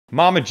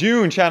Mama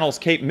June channels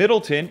Kate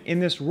Middleton in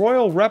this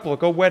royal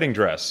replica wedding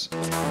dress.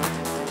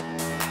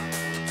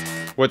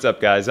 What's up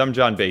guys, I'm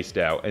John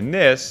Basedow, and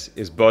this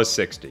is Buzz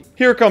 60.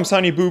 Here Comes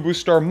Honey Boo Boo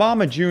star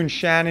Mama June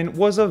Shannon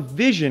was a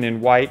vision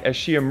in white as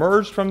she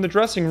emerged from the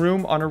dressing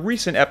room on a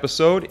recent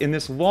episode in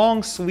this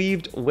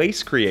long-sleeved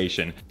lace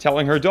creation,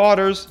 telling her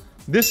daughters,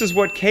 this is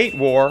what Kate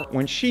wore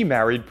when she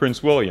married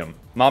Prince William.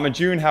 Mama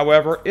June,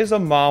 however, is a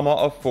mama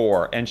of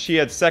 4, and she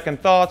had second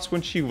thoughts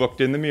when she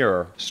looked in the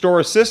mirror. Store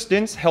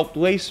assistants helped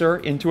lace her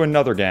into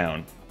another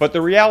gown. But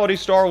the reality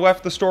star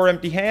left the store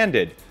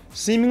empty-handed,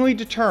 seemingly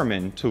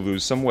determined to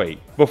lose some weight,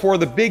 before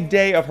the big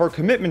day of her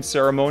commitment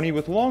ceremony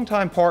with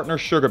longtime partner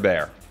Sugar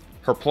Bear.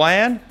 Her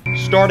plan?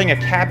 Starting a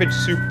cabbage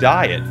soup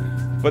diet.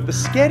 But the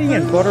sketty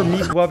and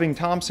buttermeat-loving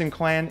Thompson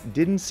clan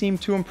didn't seem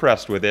too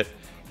impressed with it,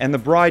 and the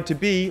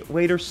bride-to-be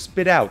later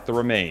spit out the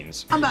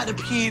remains. I'm about to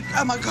puke.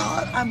 Oh my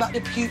god, I'm about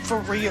to puke for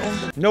real.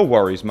 No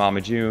worries,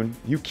 Mama June.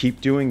 You keep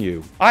doing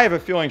you. I have a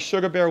feeling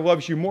Sugar Bear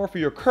loves you more for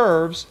your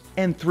curves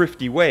and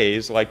thrifty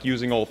ways, like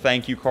using old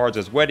thank you cards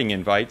as wedding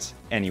invites.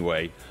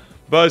 Anyway,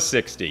 Buzz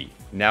 60.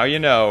 Now you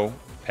know.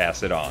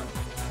 Pass it on.